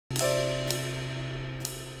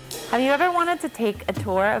Have you ever wanted to take a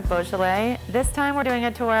tour of Beaujolais? This time we're doing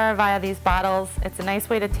a tour via these bottles. It's a nice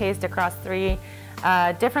way to taste across three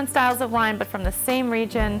different styles of wine, but from the same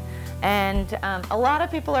region. And a lot of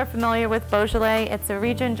people are familiar with Beaujolais. It's a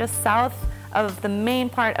region just south of the main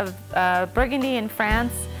part of Burgundy in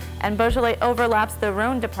France, and Beaujolais overlaps the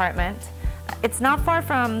Rhône department. It's not far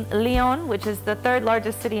from Lyon, which is the third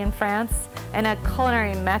largest city in France, and a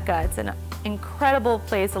culinary mecca. It's an incredible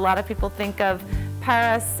place. A lot of people think of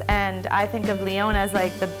Paris, and I think of Lyon as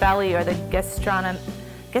like the belly or the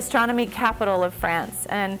gastronomy capital of France.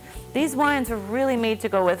 And these wines are really made to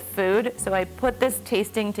go with food, so I put this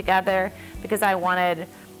tasting together because I wanted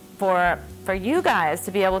for you guys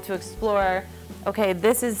to be able to explore, okay,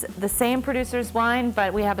 this is the same producer's wine,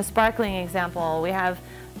 but we have a sparkling example. We have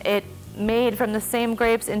it made from the same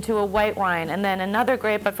grapes into a white wine, and then another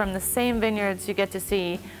grape, but from the same vineyards you get to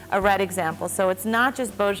see a red example. So it's not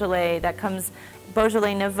just Beaujolais that comes,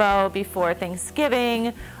 Beaujolais Nouveau before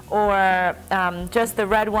Thanksgiving, or just the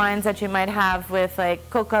red wines that you might have with like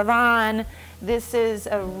Coq au vin. This is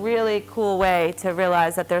a really cool way to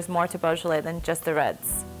realize that there's more to Beaujolais than just the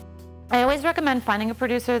reds. I always recommend finding a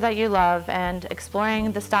producer that you love and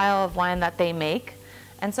exploring the style of wine that they make.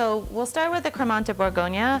 And so we'll start with the Cremant de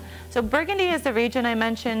Bourgogne. So Burgundy is the region I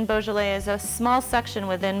mentioned. Beaujolais is a small section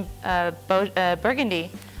within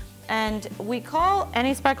Burgundy. And we call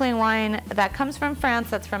any sparkling wine that comes from France,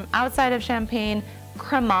 that's from outside of Champagne,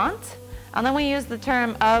 Cremant. And then we use the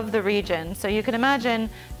term of the region. So you can imagine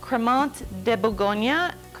Cremant de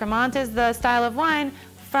Bourgogne. Cremant is the style of wine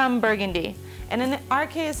from Burgundy. And in our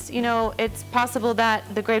case, you know, it's possible that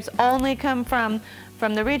the grapes only come from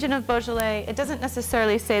the region of Beaujolais. It doesn't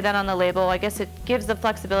necessarily say that on the label. I guess it gives the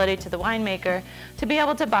flexibility to the winemaker to be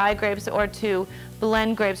able to buy grapes or to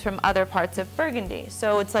blend grapes from other parts of Burgundy.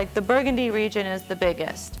 So it's like the Burgundy region is the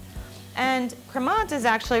biggest. And Cremant is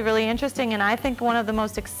actually really interesting, and I think one of the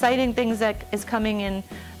most exciting things that is coming in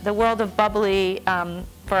the world of bubbly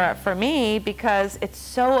for me, because it's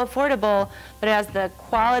so affordable, but it has the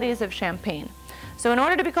qualities of Champagne. So in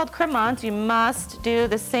order to be called Cremant, you must do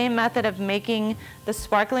the same method of making the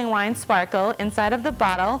sparkling wine sparkle inside of the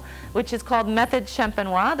bottle, which is called method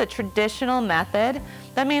champenois, the traditional method.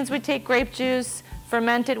 That means we take grape juice,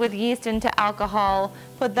 ferment it with yeast into alcohol,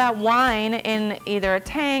 put that wine in either a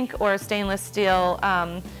tank or a stainless steel,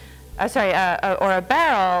 or a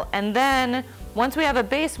barrel, and then once we have a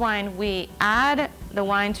base wine, we add the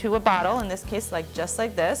wine to a bottle, in this case just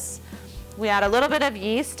like this. We add a little bit of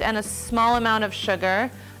yeast and a small amount of sugar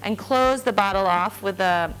and close the bottle off with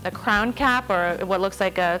a crown cap or what looks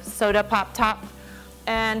like a soda pop top.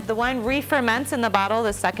 And the wine re-ferments in the bottle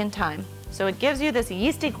the second time. So it gives you this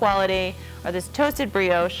yeasty quality or this toasted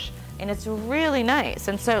brioche, and it's really nice.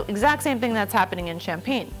 And so exact same thing that's happening in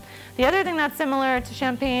Champagne. The other thing that's similar to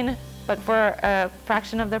Champagne, but for a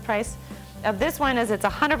fraction of the price of this wine, is it's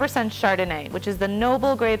 100% Chardonnay, which is the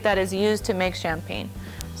noble grape that is used to make Champagne.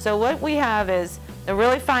 So what we have is a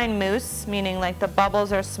really fine mousse, meaning like the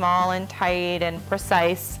bubbles are small and tight and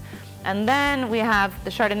precise. And then we have the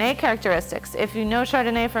Chardonnay characteristics. If you know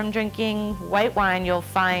Chardonnay from drinking white wine, you'll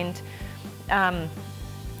find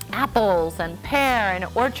apples and pear and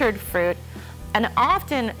orchard fruit. And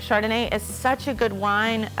often Chardonnay is such a good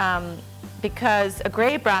wine because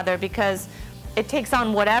it takes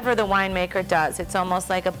on whatever the winemaker does. It's almost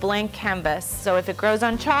like a blank canvas. So if it grows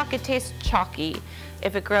on chalk, it tastes chalky.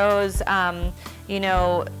 If it grows, or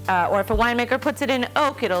if a winemaker puts it in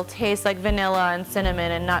oak, it'll taste like vanilla and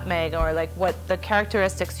cinnamon and nutmeg, or like what the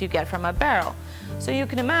characteristics you get from a barrel. So you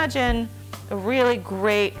can imagine a really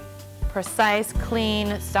great, precise,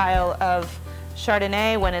 clean style of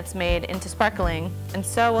Chardonnay when it's made into sparkling. And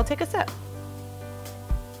so we'll take a sip.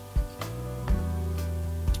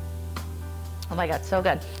 Oh my God, so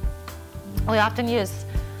good. We often use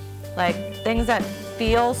like things that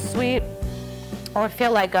feel sweet or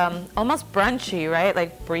feel like almost brunchy, right?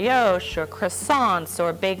 Like brioche or croissants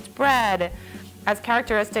or baked bread as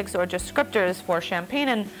characteristics or descriptors for Champagne.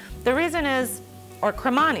 And the reason is, or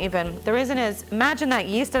Cremant even, the reason is, imagine that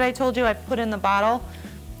yeast that I told you I put in the bottle.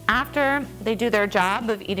 After they do their job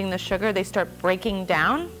of eating the sugar, they start breaking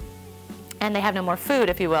down and they have no more food,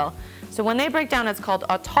 if you will. So when they break down, it's called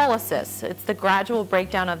autolysis. It's the gradual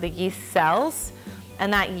breakdown of the yeast cells,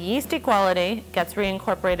 and that yeasty quality gets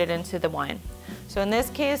reincorporated into the wine. So in this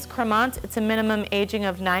case, Cremant, it's a minimum aging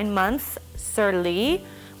of 9 months, sur lie,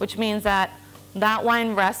 which means that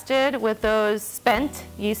wine rested with those spent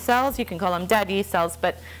yeast cells. You can call them dead yeast cells,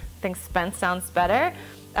 but I think spent sounds better.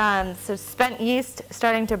 So spent yeast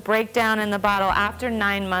starting to break down in the bottle. After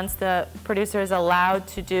 9 months, the producer is allowed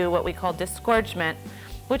to do what we call disgorgement,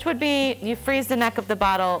 which would be you freeze the neck of the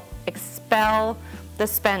bottle expel the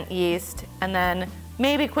spent yeast, and then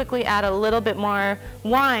maybe quickly add a little bit more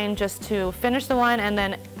wine just to finish the wine, and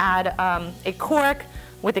then add a cork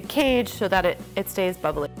with a cage so that it stays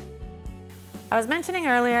bubbly. I was mentioning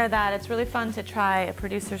earlier that it's really fun to try a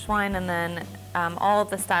producer's wine and then all of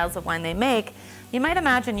the styles of wine they make. You might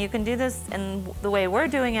imagine you can do this in the way we're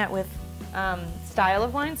doing it with style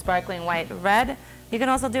of wine, sparkling, white, red. You can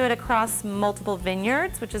also do it across multiple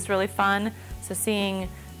vineyards, which is really fun. So seeing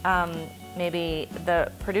maybe the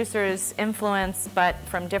producer's influence, but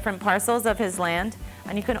from different parcels of his land.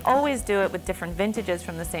 And you can always do it with different vintages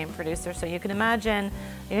from the same producer. So you can imagine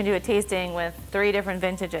you can do a tasting with 3 different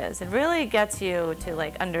vintages. It really gets you to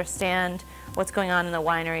like understand what's going on in the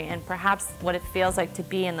winery and perhaps what it feels like to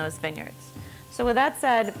be in those vineyards. So with that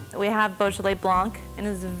said, we have Beaujolais Blanc, and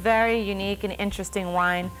it's a very unique and interesting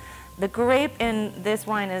wine. The grape in this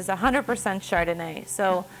wine is 100% Chardonnay.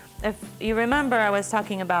 So if you remember, I was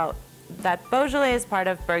talking about that Beaujolais is part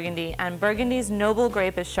of Burgundy, and Burgundy's noble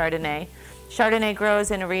grape is Chardonnay. Chardonnay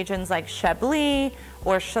grows in regions like Chablis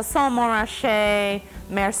or Chasson-Montrachet,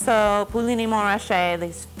 Meursault, Pouligny-Montrachet,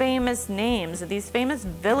 these famous names, these famous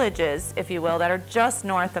villages, if you will, that are just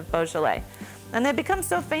north of Beaujolais. And they become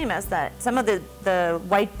so famous that some of the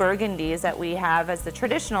white Burgundies that we have as the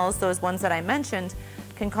traditionals, those ones that I mentioned,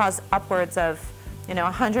 can cost upwards of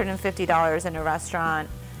 $150 in a restaurant.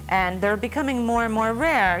 And they're becoming more and more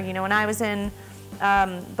rare. You know, when I was in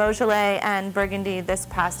Beaujolais and Burgundy this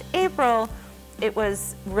past April, it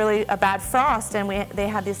was really a bad frost, and they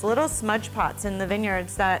had these little smudge pots in the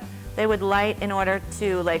vineyards that they would light in order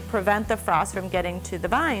to like prevent the frost from getting to the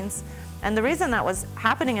vines. And the reason that was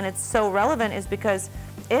happening, and it's so relevant, is because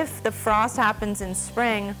if the frost happens in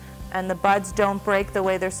spring and the buds don't break the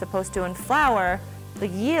way they're supposed to in flower, the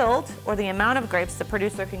yield or the amount of grapes the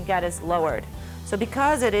producer can get is lowered. So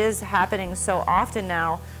because it is happening so often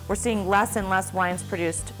now, we're seeing less and less wines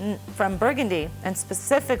produced from Burgundy, and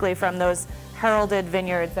specifically from those heralded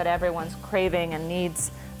vineyards that everyone's craving and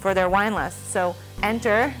needs for their wine list. So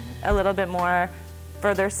enter a little bit more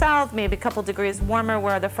further south, maybe a couple degrees warmer,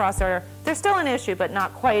 where the frosts they're still an issue, but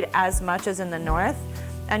not quite as much as in the north.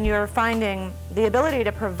 And you're finding the ability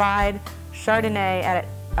to provide Chardonnay at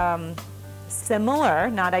similar,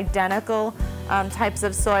 not identical types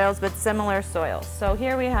of soils, but similar soils. So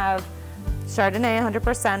here we have Chardonnay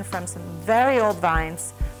 100% from some very old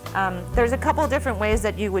vines. There's a couple different ways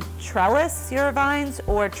that you would trellis your vines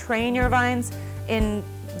or train your vines in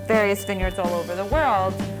various vineyards all over the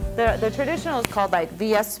world. The traditional is called like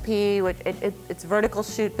VSP, which it's vertical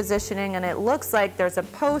shoot positioning, and it looks like there's a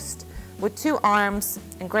post with 2 arms,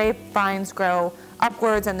 and grape vines grow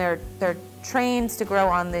upwards, and they're trained to grow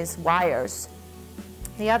on these wires.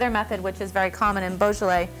 The other method, which is very common in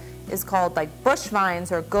Beaujolais, is called like bush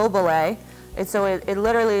vines or gobelets. So it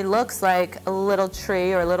literally looks like a little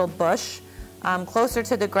tree or a little bush, closer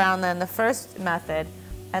to the ground than the first method.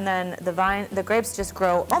 And then the grapes just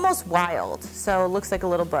grow almost wild, so it looks like a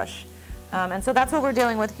little bush. And so that's what we're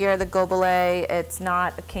dealing with here, the gobelet. It's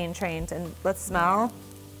not a cane trained. And let's smell.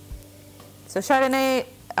 So Chardonnay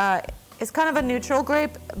is kind of a neutral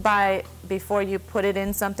grape before you put it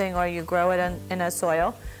in something or you grow it in a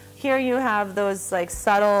soil. Here you have those like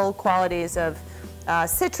subtle qualities of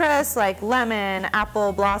citrus, like lemon,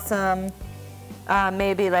 apple blossom,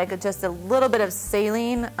 maybe like just a little bit of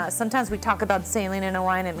saline. Sometimes we talk about saline in a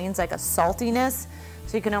wine, it means like a saltiness.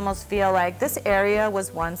 So you can almost feel like this area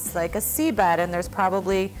was once like a seabed, and there's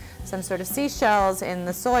probably some sort of seashells in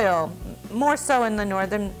the soil, more so in the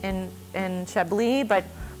northern, in Chablis, but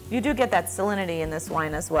you do get that salinity in this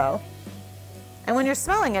wine as well. And when you're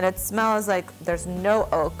smelling it, it smells like there's no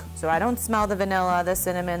oak. So I don't smell the vanilla, the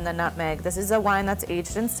cinnamon, the nutmeg. This is a wine that's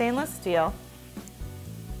aged in stainless steel.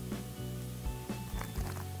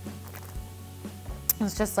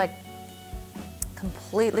 It's just like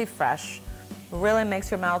completely fresh. Really makes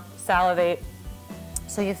your mouth salivate.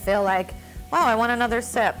 So you feel like, wow, I want another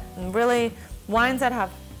sip. And really, wines that have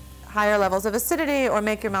higher levels of acidity or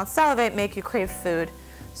make your mouth salivate make you crave food.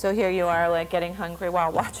 So here you are like getting hungry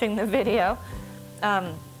while watching the video.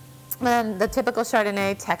 Then the typical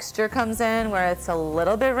Chardonnay texture comes in where it's a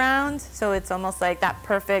little bit round. So it's almost like that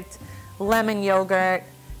perfect lemon yogurt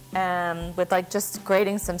with like just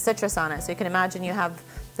grating some citrus on it. So you can imagine you have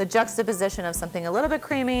the juxtaposition of something a little bit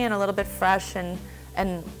creamy and a little bit fresh,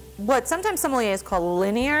 and what sometimes sommeliers call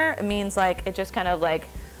linear. It means like it just kind of like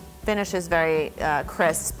finishes very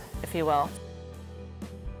crisp, if you will.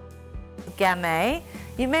 Gamay,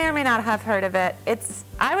 you may or may not have heard of it. It's,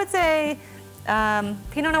 I would say,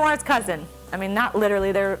 Pinot Noir's cousin. I mean, not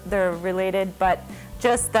literally, they're related, but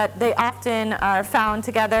just that they often are found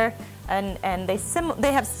together. and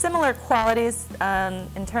they have similar qualities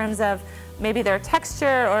in terms of maybe their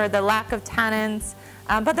texture or the lack of tannins,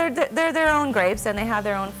 but they're their own grapes and they have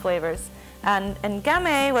their own flavors. And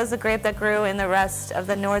Gamay was a grape that grew in the rest of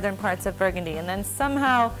the northern parts of Burgundy, and then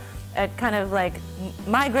somehow it kind of like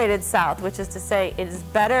migrated south, which is to say it is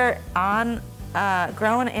better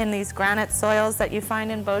grown in these granite soils that you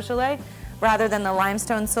find in Beaujolais rather than the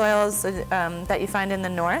limestone soils that you find in the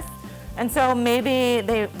north. And so maybe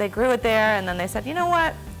they grew it there, and then they said, you know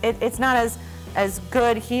what, it's not as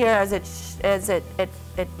good here as it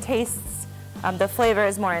tastes. The flavor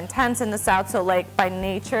is more intense in the south, so like by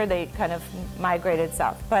nature they kind of migrated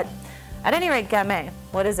south. But at any rate, Gamay,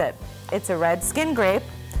 what is it? It's a red skin grape.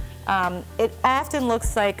 It often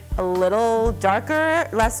looks like a little darker,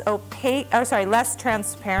 less opaque, less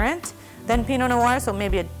transparent than Pinot Noir, so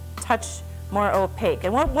maybe a touch more opaque.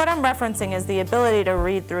 And what I'm referencing is the ability to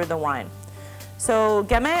read through the wine. So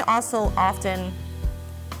Gamay also often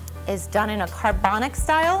is done in a carbonic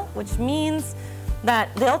style, which means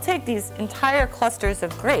that they'll take these entire clusters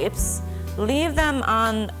of grapes, leave them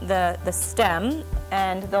on the stem,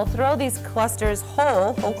 and they'll throw these clusters,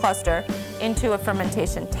 whole cluster, into a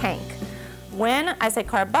fermentation tank. When I say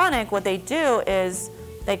carbonic, what they do is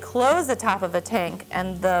they close the top of a tank,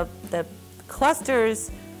 and the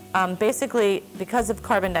clusters basically, because of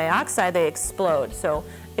carbon dioxide, they explode. So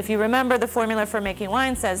if you remember, the formula for making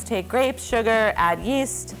wine says take grapes, sugar, add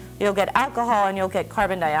yeast, you'll get alcohol, and you'll get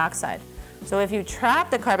carbon dioxide. So if you trap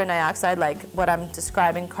the carbon dioxide, like what I'm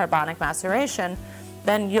describing, carbonic maceration,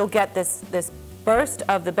 then you'll get this burst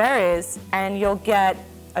of the berries, and you'll get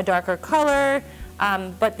a darker color,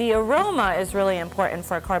 but the aroma is really important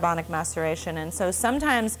for carbonic maceration. And so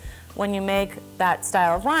sometimes when you make that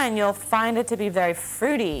style of wine, you'll find it to be very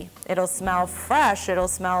fruity. It'll smell fresh. It'll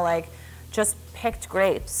smell like just picked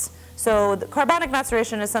grapes. So the carbonic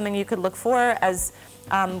maceration is something you could look for as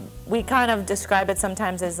we kind of describe it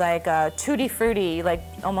sometimes as like a tutti frutti, like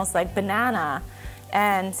almost like banana.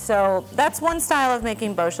 And so that's one style of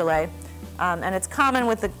making Beaujolais. And it's common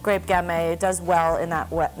with the grape Gamay. It does well in that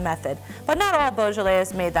method. But not all Beaujolais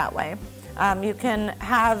is made that way. You can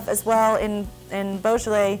have as well in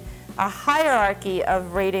Beaujolais a hierarchy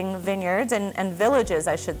of rating vineyards and villages,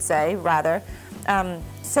 I should say, rather.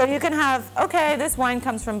 So you can have, okay, this wine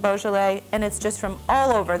comes from Beaujolais, and it's just from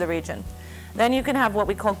all over the region. Then you can have what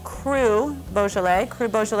we call cru Beaujolais. Cru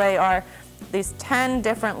Beaujolais are these 10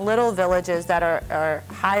 different little villages that are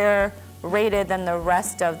higher rated than the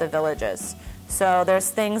rest of the villages. So there's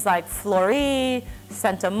things like Fleury,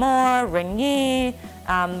 Saint-Amour, Rigny.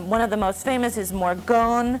 One of the most famous is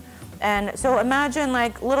Bourgogne. And so imagine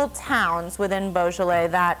like little towns within Beaujolais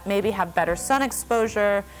that maybe have better sun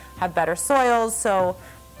exposure, have better soils, so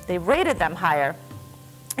they rated them higher.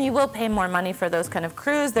 You will pay more money for those kind of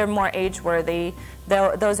crus. They're more age-worthy.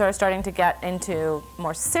 Those are starting to get into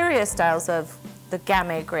more serious styles of the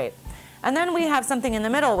Gamay grape. And then we have something in the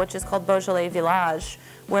middle, which is called Beaujolais Village,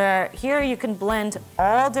 where here you can blend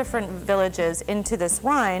all different villages into this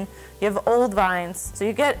wine. You have old vines, so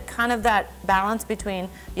you get kind of that balance between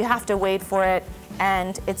you have to wait for it,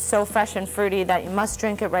 and it's so fresh and fruity that you must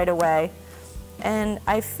drink it right away. And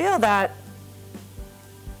I feel that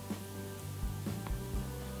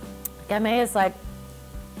Gamay is like,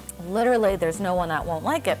 literally there's no one that won't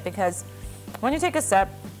like it, because when you take a sip,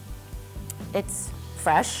 it's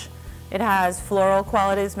fresh. It has floral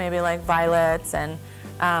qualities, maybe like violets, and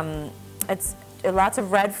it's lots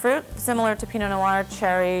of red fruit, similar to Pinot Noir,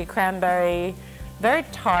 cherry, cranberry, very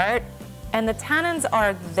tart, and the tannins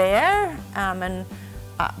are there,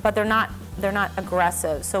 but they're not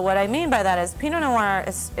aggressive. So what I mean by that is Pinot Noir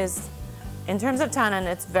is in terms of tannin,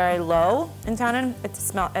 it's very low in tannin.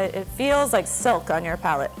 It feels like silk on your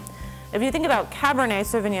palate. If you think about Cabernet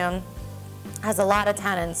Sauvignon, has a lot of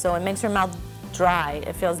tannins, so it makes your mouth dry.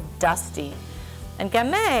 It feels dusty. And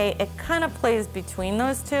Gamay, it kind of plays between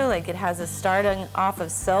those two. Like it has a starting off of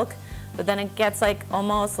silk, but then it gets like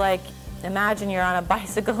almost like, imagine you're on a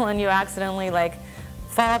bicycle and you accidentally like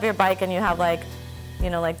fall off your bike and you have like, you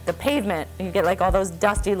know, like the pavement. You get like all those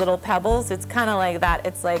dusty little pebbles. It's kind of like that.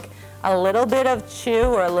 It's like a little bit of chew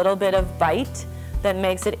or a little bit of bite that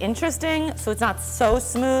makes it interesting. So it's not so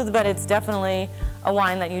smooth, but it's definitely a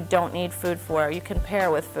wine that you don't need food for. You can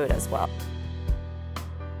pair with food as well.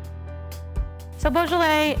 So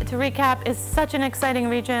Beaujolais, to recap, is such an exciting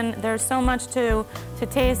region. There's so much to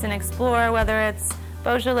taste and explore, whether it's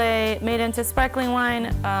Beaujolais made into sparkling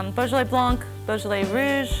wine, Beaujolais Blanc, Beaujolais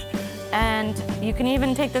Rouge, and you can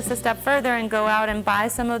even take this a step further and go out and buy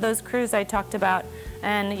some of those crus I talked about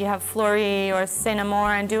and you have Fleury or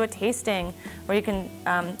Saint-Amour, and do a tasting where you can,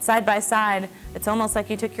 side by side, it's almost like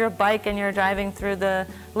you took your bike and you're driving through the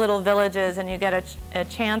little villages, and you get a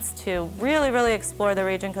chance to really explore the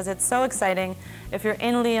region, because it's so exciting. If you're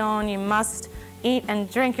in Lyon, you must eat and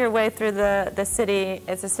drink your way through the city.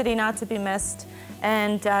 It's a city not to be missed.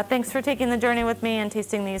 And thanks for taking the journey with me and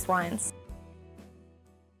tasting these wines.